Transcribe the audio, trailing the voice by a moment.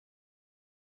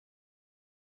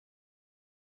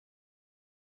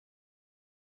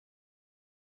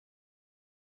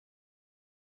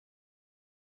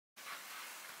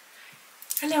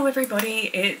Hello everybody,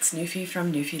 it's Newfie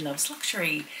from Newfie Loves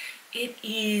Luxury. It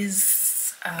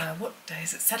is, what day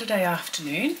is it? Saturday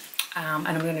afternoon, and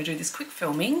I'm going to do this quick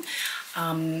filming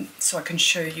so I can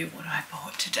show you what I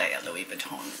bought today at Louis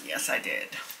Vuitton. Yes, I did.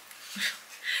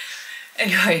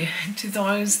 Anyway, to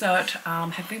those that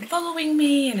have been following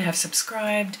me and have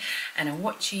subscribed and are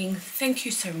watching, thank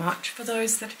you so much. For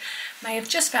those that may have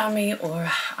just found me or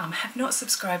have not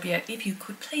subscribed yet, if you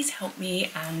could please help me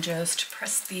and just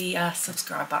press the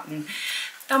subscribe button,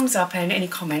 thumbs up, and any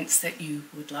comments that you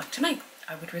would like to make.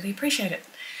 I would really appreciate it.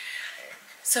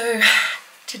 So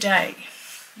today,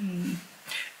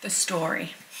 the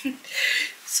story.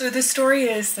 So the story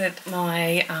is that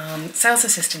my sales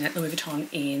assistant at Louis Vuitton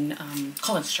in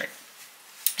Collins Street,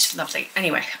 she's lovely.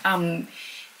 Anyway,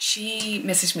 she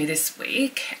messaged me this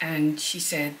week and she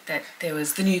said that there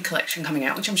was the new collection coming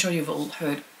out, which I'm sure you've all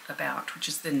heard about, which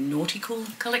is the Nautical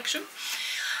collection.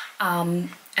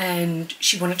 And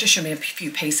she wanted to show me a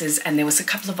few pieces, and there was a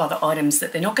couple of other items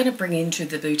that they're not going to bring into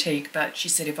the boutique, but she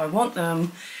said if I want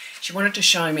them, she wanted to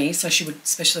show me, so she would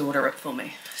specially order it for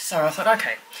me. So I thought,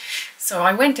 okay. So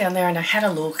I went down there and I had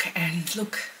a look, and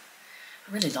look,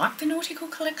 I really like the Nautical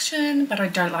collection, but I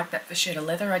don't like that vachetta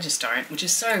leather. I just don't, which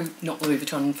is so not Louis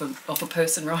Vuitton of a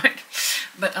person, right?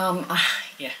 But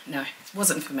yeah, no, it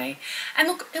wasn't for me. And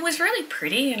look, it was really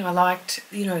pretty, and I liked,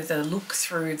 you know, the look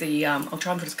through the, I'll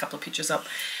try and put a couple of pictures up.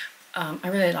 I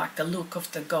really liked the look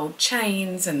of the gold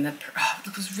chains, and the,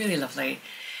 it was really lovely.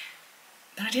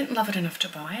 But I didn't love it enough to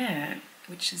buy it,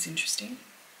 which is interesting.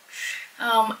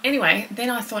 Anyway,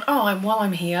 then I thought, oh, while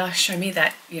I'm here, show me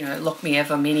that, you know, Lock Me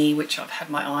Ever Mini, which I've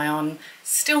had my eye on.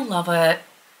 Still love it.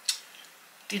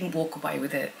 Didn't walk away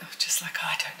with it. I was just like, oh,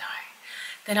 I don't know.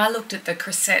 Then I looked at the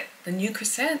Crescent, the new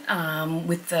Crescent,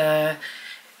 with the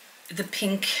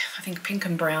pink, I think pink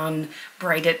and brown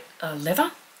braided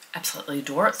leather. Absolutely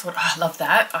adore it. Thought, oh, I love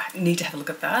that. I need to have a look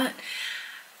at that.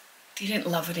 Didn't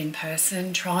love it in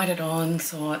person. Tried it on.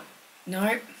 Thought,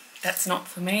 no, that's not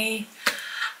for me.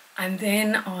 And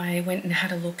then I went and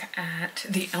had a look at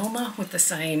the Alma with the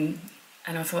same,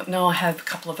 and I thought, no, I have a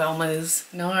couple of Almas.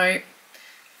 No,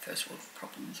 first world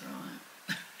problems,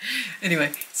 right?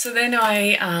 Anyway, so then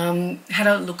I had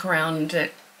a look around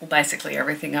at, well, basically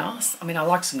everything else. I mean, I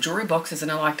liked some jewelry boxes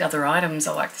and I liked other items.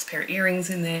 I liked this pair of earrings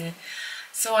in there.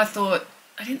 So I thought,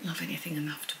 I didn't love anything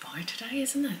enough to buy today,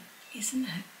 isn't it? Isn't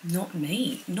it? Not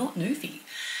me, not Newfie.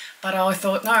 But I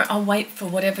thought, no, I'll wait for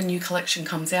whatever new collection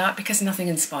comes out, because nothing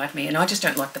inspired me. And I just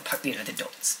don't like the, you know, the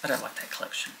dots. I don't like that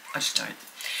collection. I just don't.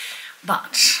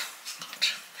 But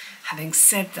having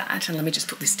said that, and let me just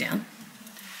put this down.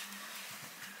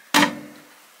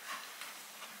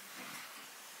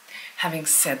 Having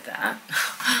said that,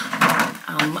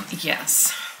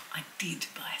 yes, I did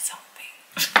buy something.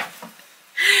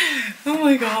 Oh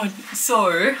my God.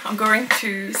 So I'm going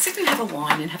to sit and have a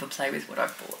wine and have a play with what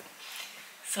I've bought.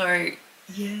 So,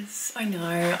 yes, I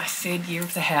know, I said year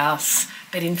of the house,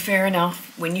 but in fair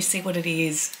enough, when you see what it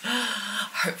is,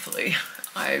 hopefully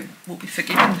I will be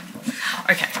forgiven.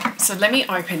 Okay, so let me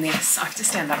open this. I have to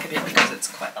stand back a bit because it's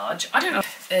quite large. I don't know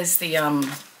if there's the,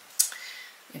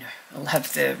 you know, I'll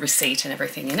have the receipt and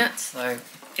everything in it, so,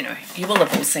 you know, you will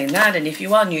have all seen that, and if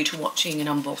you are new to watching an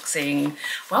unboxing,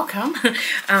 welcome.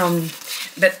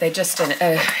 But they're just an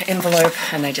envelope,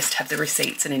 and they just have the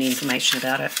receipts and any information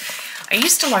about it. I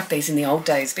used to like these in the old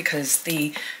days because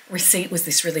the receipt was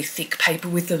this really thick paper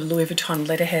with the Louis Vuitton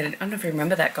letterhead. I don't know if you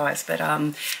remember that, guys, but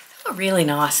they were really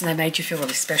nice and they made you feel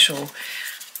really special.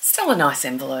 Still a nice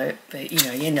envelope, but, you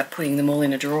know, you end up putting them all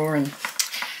in a drawer, and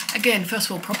again, first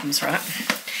world problems, right?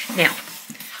 Now,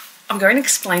 I'm going to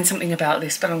explain something about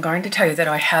this, but I'm going to tell you that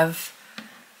I've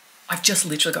just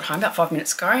literally got home about 5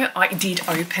 minutes ago.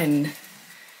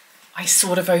 I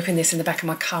sort of opened this in the back of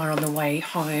my car on the way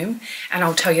home, and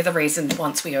I'll tell you the reason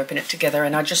once we open it together.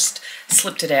 And I just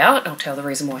slipped it out. I'll tell the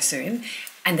reason why soon.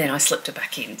 And then I slipped it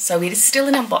back in. So it is still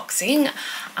an unboxing.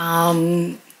 I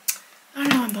don't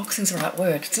know if unboxing's the right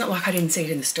word. It's not like I didn't see it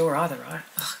in the store either, right?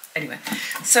 Ugh. Anyway,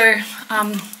 so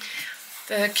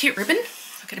the cute ribbon.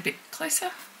 I'll get a bit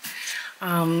closer.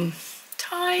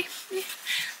 Tie. Yeah.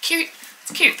 Cute.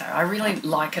 It's cute though. I really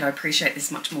like it. I appreciate this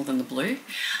much more than the blue.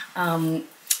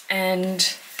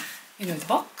 And, you know, the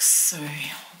box, so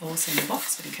I've all seen the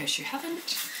box, but in case you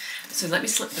haven't. So let me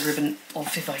slip the ribbon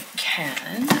off if I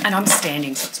can. And I'm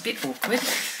standing, so it's a bit awkward.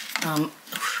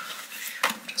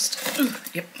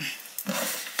 Yep.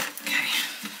 Okay.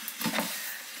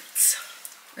 It's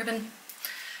ribbon.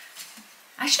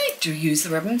 I actually do use the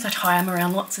ribbons. I tie them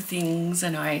around lots of things,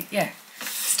 and yeah,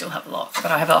 still have a lot.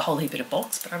 But I have a whole heap of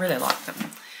box, but I really like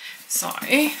them. So,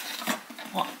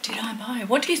 what did I buy?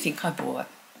 What do you think I bought?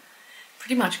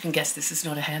 Pretty much you can guess this is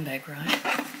not a handbag, right?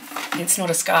 It's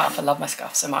not a scarf. I love my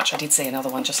scarf so much. I did see another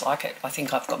one just like it. I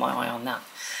think I've got my eye on that.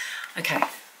 Okay,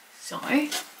 so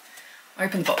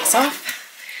open the box up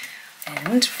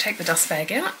and take the dust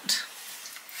bag out.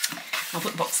 I'll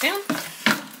put the box down.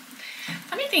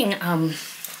 Funny thing,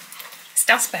 this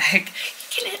dust bag, you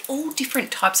can get all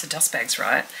different types of dust bags,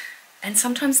 right? And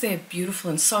sometimes they're beautiful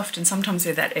and soft, and sometimes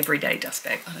they're that everyday dust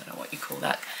bag. I don't know what you call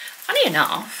that. Funny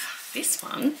enough, this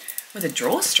one with a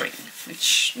drawstring,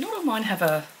 which not all mine have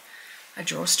a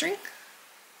drawstring.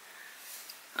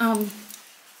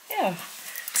 Yeah,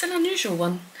 it's an unusual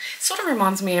one. Sort of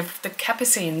reminds me of the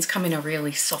Capucines come in a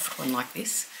really soft one like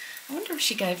this. I wonder if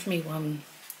she gave me one.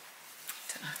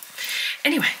 I don't know.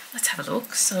 Anyway, let's have a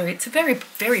look. So it's a very,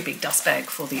 very big dust bag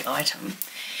for the item.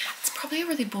 It's probably a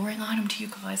really boring item to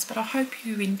you guys, but I hope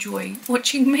you enjoy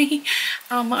watching me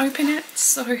open it.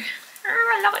 So,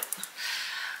 I love it.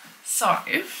 So,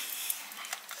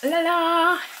 la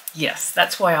la. Yes,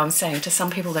 that's why I'm saying to some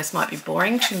people this might be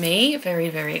boring. To me, very,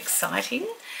 very exciting.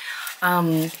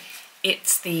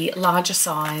 It's the larger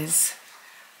size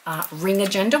ring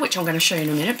agenda, which I'm going to show you in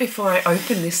a minute. Before I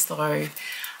open this though,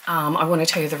 I want to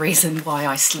tell you the reason why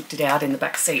I slipped it out in the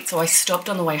back seat. So I stopped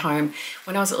on the way home.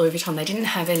 When I was at Louis Vuitton, they didn't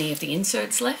have any of the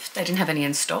inserts left. They didn't have any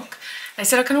in stock. They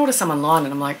said I can order some online,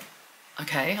 and I'm like,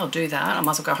 okay, I'll do that. I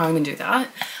might as well go home and do that.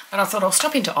 But I thought I'll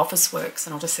stop into Officeworks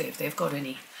and I'll just see if they've got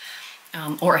any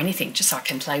or anything, just so I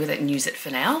can play with it and use it for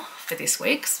now, for this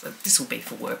week. So this will be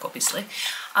for work, obviously.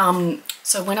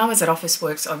 So when I was at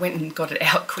Officeworks, I went and got it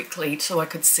out quickly so I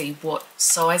could see what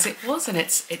size it was. And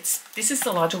this is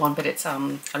the larger one, but it's,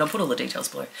 and I'll put all the details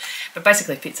below, but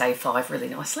basically fits A5 really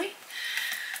nicely.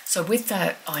 So with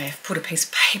that, I put a piece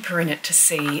of paper in it to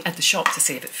see, at the shop, to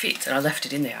see if it fits, and I left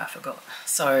it in there, I forgot.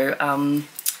 So,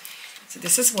 so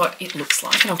this is what it looks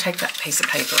like, and I'll take that piece of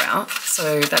paper out.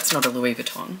 So that's not a Louis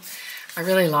Vuitton. I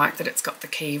really like that it's got the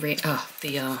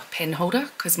the pen holder,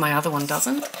 because my other one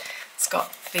doesn't. It's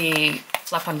got the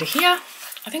flap under here.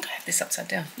 I think I have this upside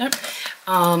down. Nope.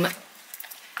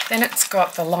 Then it's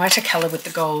got the lighter colour with the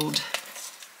gold,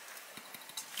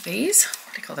 what do you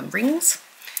call them, rings?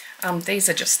 These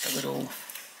are just the little,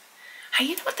 hey,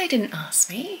 you know what they didn't ask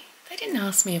me? They didn't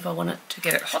ask me if I wanted to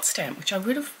get it hot stamped, which I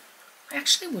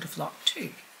actually would have liked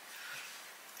to.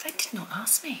 They did not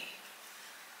ask me.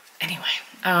 Anyway,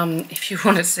 if you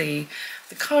want to see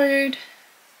the code,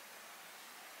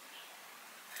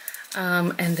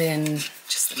 and then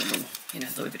just the little,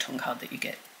 Louis Vuitton card that you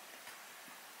get.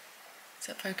 Is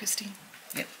that focused in?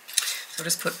 Yep. So I'll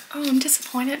just put, oh, I'm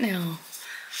disappointed now,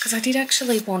 because I did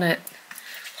actually want it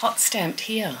hot stamped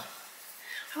here.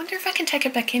 I wonder if I can take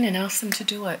it back in and ask them to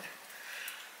do it.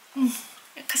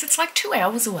 Because it's like 2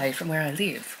 hours away from where I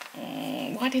live.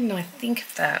 Why didn't I think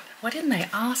of that? Why didn't they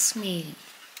ask me?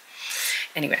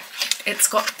 Anyway, it's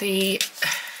got the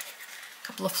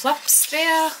couple of flaps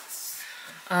there,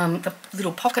 the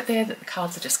little pocket there that the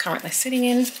cards are just currently sitting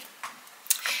in,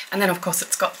 and then of course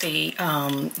it's got the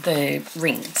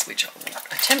rings, which I'll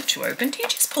attempt to open. Do you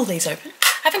just pull these open?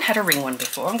 I haven't had a ring one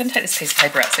before. I'm going to take this piece of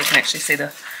paper out so you can actually see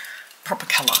the proper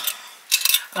colour.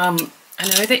 I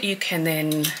know that you can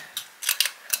then...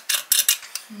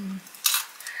 No,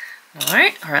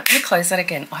 alright, let me close that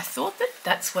again. I thought that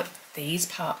that's what these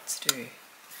parts do.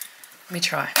 Let me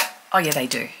try. Oh yeah, they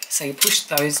do. So you push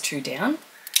those two down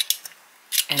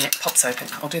and it pops open.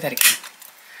 I'll do that again.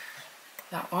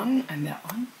 That one and that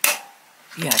one.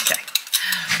 Yeah, okay.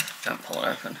 Don't pull it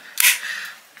open.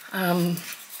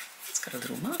 It's got a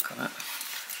little mark on it.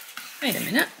 Wait a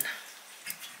minute.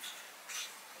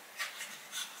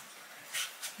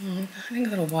 I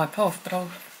think it'll wipe off, but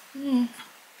I'll... being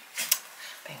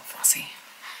fussy.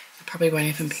 I probably won't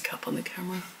even pick up on the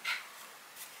camera.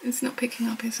 It's not picking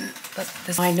up, is it?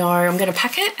 But I know I'm going to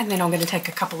pack it, and then I'm going to take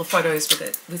a couple of photos with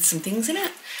it, with some things in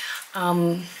it.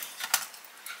 I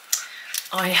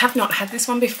have not had this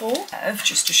one before.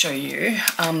 Just to show you,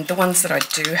 the ones that I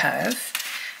do have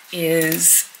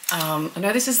is, I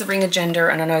know this is the ring agenda,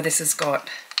 and I know this has got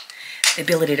the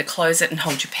ability to close it and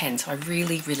hold your pen, so I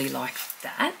really, really like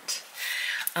that.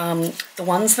 The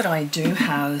ones that I do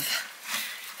have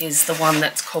is the one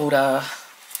that's called I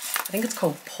think it's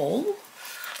called Paul.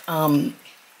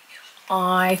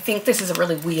 I think this is a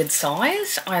really weird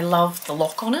size. I love the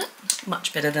lock on it,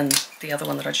 much better than the other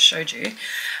one that I just showed you.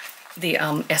 The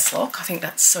S-lock, I think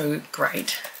that's so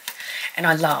great. And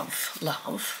I love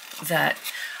that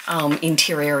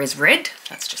interior is red.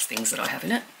 That's just things that I have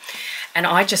in it. And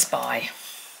I just buy,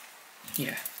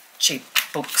 cheap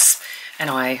books and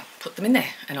I put them in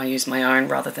there and I use my own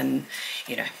rather than,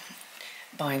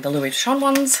 buying the Louis Vuitton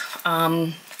ones,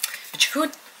 which you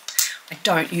could. I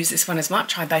don't use this one as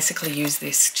much. I basically use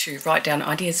this to write down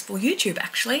ideas for YouTube,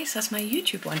 actually. So that's my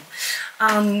YouTube one.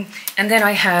 And then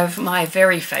I have my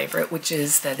very favourite, which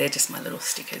is they're just my little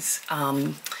stickers,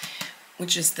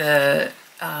 which is the,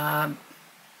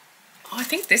 I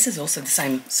think this is also the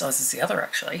same size as the other,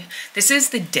 actually. This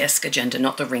is the desk agenda,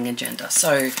 not the ring agenda.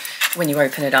 So when you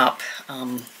open it up,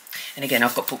 and again,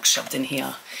 I've got books shoved in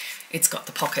here. It's got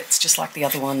the pockets, just like the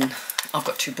other one. I've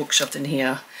got 2 books shoved in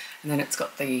here, and then it's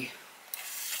got the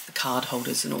card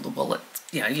holders and all the wallets.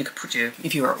 You know, you could put your,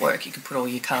 if you're at work, you could put all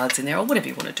your cards in there or whatever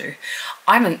you want to do.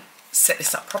 I haven't set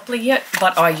this up properly yet,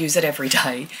 but I use it every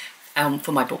day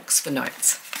for my books, for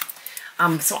notes.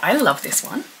 So I love this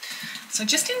one. So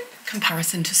just in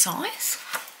comparison to size,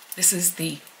 this is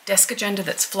the desk agenda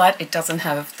that's flat. It doesn't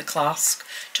have the clasp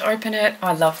to open it.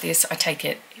 I love this. I take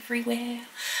it everywhere.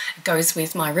 It goes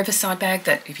with my Riverside bag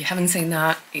that, if you haven't seen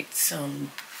that, it's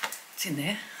in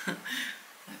there. That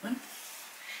one.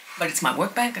 But it's my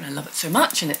work bag and I love it so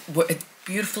much, and it's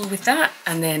beautiful with that.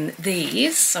 And then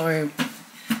these, so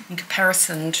in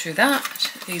comparison to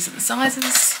that, these are the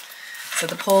sizes. So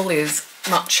the pole is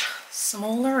much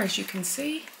smaller, as you can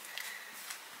see.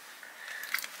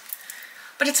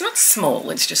 But it's not small,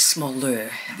 it's just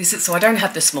smaller. This is, so I don't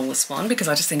have the smallest one because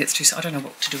I just think it's too, I don't know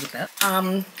what to do with that.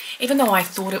 Even though I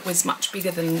thought it was much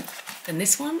bigger than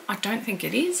this one, I don't think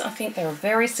it is. I think they're a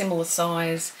very similar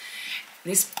size.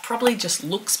 This probably just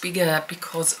looks bigger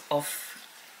because of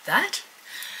that.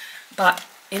 But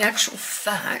in actual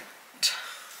fact,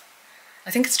 I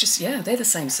think it's just, yeah, they're the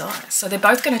same size. So they're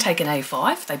both going to take an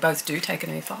A5. They both do take an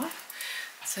A5.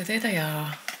 So there they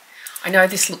are. I know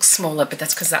this looks smaller, but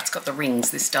that's because that's got the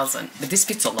rings. This doesn't. But this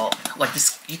fits a lot. Like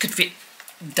this, you could fit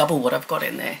double what I've got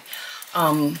in there.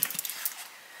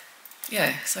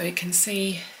 Yeah, so you can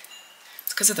see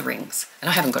it's because of the rings. And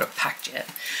I haven't got it packed yet.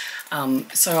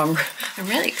 So I'm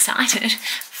really excited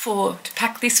to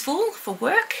pack this full for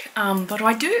work. But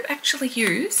I do actually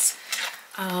use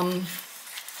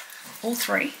all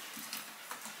 3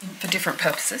 for different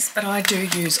purposes. But I do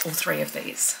use all 3 of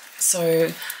these.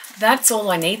 So that's all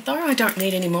I need though. I don't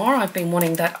need any more. I've been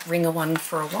wanting that ringer one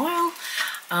for a while.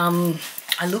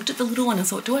 I looked at the little one and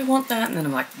thought, do I want that? And then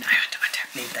I'm like, no, I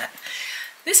don't need that.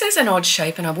 This is an odd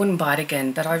shape and I wouldn't buy it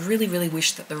again, but I really, really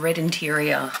wish that the red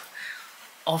interior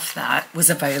of that was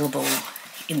available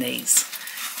in these,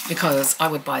 because I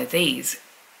would buy these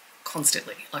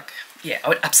constantly. Like, yeah, I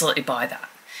would absolutely buy that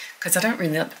because I don't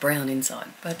really like the brown inside.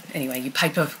 But anyway, your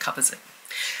paper covers it.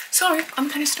 So I'm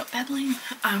going to stop babbling.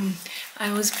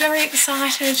 I was very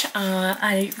excited.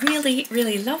 I really,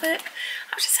 really love it.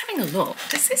 I was just having a look.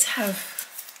 Does this have,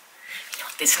 you know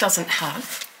what this doesn't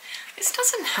have? This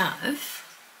doesn't have,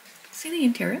 see the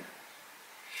interior?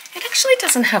 It actually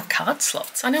doesn't have card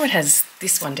slots. I know it has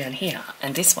this one down here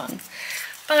and this one,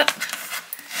 but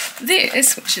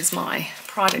this, which is my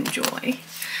pride and joy,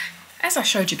 as I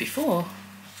showed you before,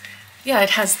 yeah,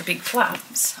 it has the big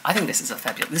flaps. I think this is a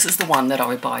fabulous, this is the one that I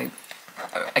would buy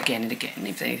again and again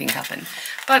if anything happened.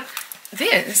 But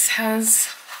this has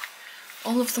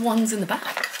all of the ones in the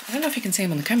back. I don't know if you can see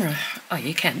them on the camera. Oh,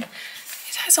 you can.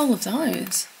 It has all of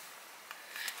those.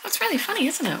 It's really funny,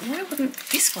 isn't it? Why wouldn't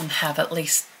this one have at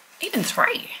least even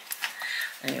 3?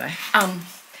 Anyway,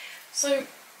 so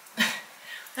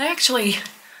I actually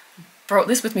brought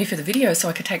this with me for the video so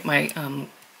I could take my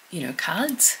you know,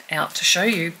 cards out to show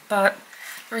you, but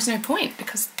there is no point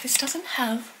because this doesn't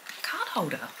have a card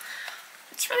holder.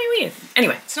 It's really weird.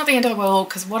 Anyway, it's not the end of the world,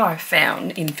 because what I've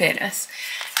found, in fairness,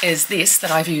 is this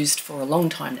that I've used for a long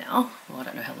time now. Well, I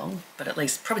don't know how long, but at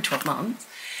least probably 12 months.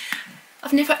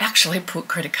 I've never actually put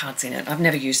credit cards in it. I've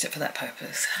never used it for that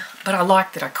purpose, but I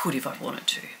like that I could if I wanted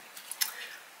to.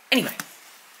 Anyway,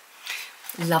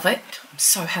 love it. I'm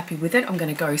so happy with it. I'm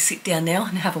going to go sit down now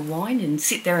and have a wine and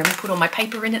sit there and put all my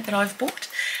paper in it that I've bought,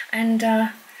 and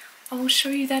I will show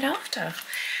you that after.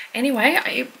 Anyway,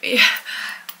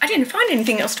 I didn't find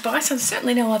anything else to buy, so there's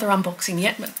certainly no other unboxing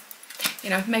yet, but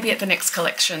you know, maybe at the next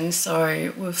collection,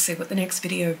 so we'll see what the next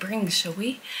video brings, shall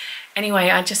we? Anyway,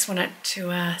 I just wanted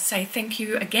to say thank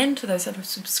you again to those that have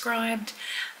subscribed.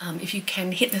 If you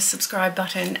can hit the subscribe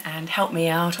button and help me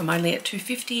out. I'm only at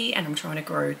 250 and I'm trying to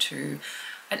grow to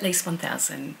at least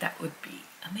 1,000. That would be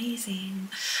amazing.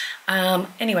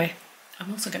 Anyway, I'm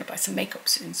also going to buy some makeup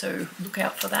soon, so look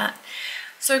out for that.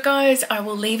 So guys, I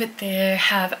will leave it there.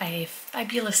 Have a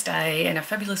fabulous day and a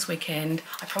fabulous weekend.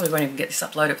 I probably won't even get this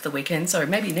uploaded for the weekend, so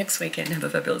maybe next weekend have a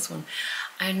fabulous one.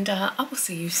 And I will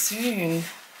see you soon.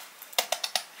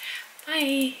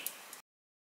 Bye.